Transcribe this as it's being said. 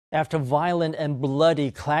After violent and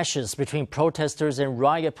bloody clashes between protesters and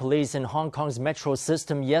riot police in Hong Kong's metro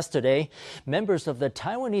system yesterday, members of the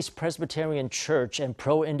Taiwanese Presbyterian Church and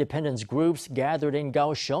pro-independence groups gathered in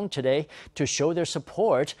Kaohsiung today to show their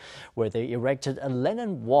support, where they erected a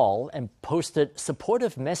Lennon Wall and posted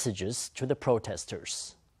supportive messages to the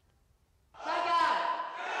protesters.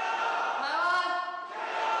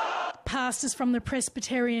 Pastors from the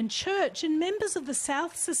Presbyterian Church and members of the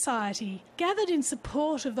South Society gathered in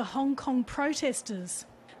support of the Hong Kong protesters.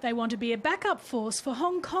 They want to be a backup force for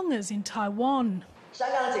Hong Kongers in Taiwan.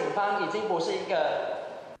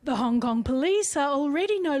 The Hong Kong police are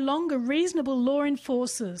already no longer reasonable law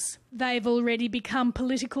enforcers. They've already become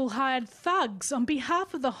political hired thugs on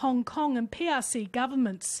behalf of the Hong Kong and PRC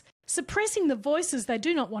governments, suppressing the voices they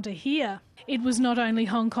do not want to hear. It was not only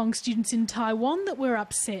Hong Kong students in Taiwan that were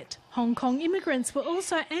upset. Hong Kong immigrants were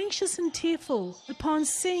also anxious and tearful upon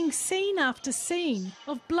seeing scene after scene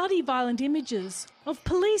of bloody violent images of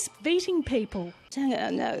police beating people.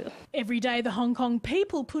 Every day the Hong Kong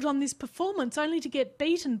people put on this performance only to get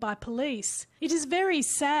beaten by police. It is very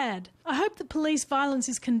sad. I hope the police violence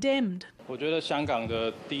is condemned.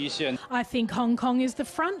 I think Hong Kong is the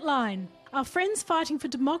front line. Our friends fighting for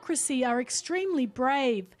democracy are extremely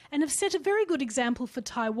brave and have set a very good example for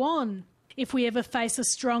Taiwan. If we ever face a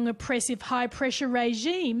strong, oppressive, high-pressure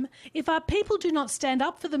regime, if our people do not stand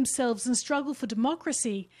up for themselves and struggle for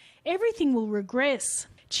democracy, everything will regress.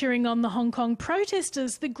 Cheering on the Hong Kong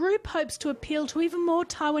protesters, the group hopes to appeal to even more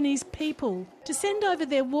Taiwanese people to send over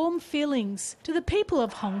their warm feelings to the people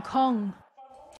of Hong Kong.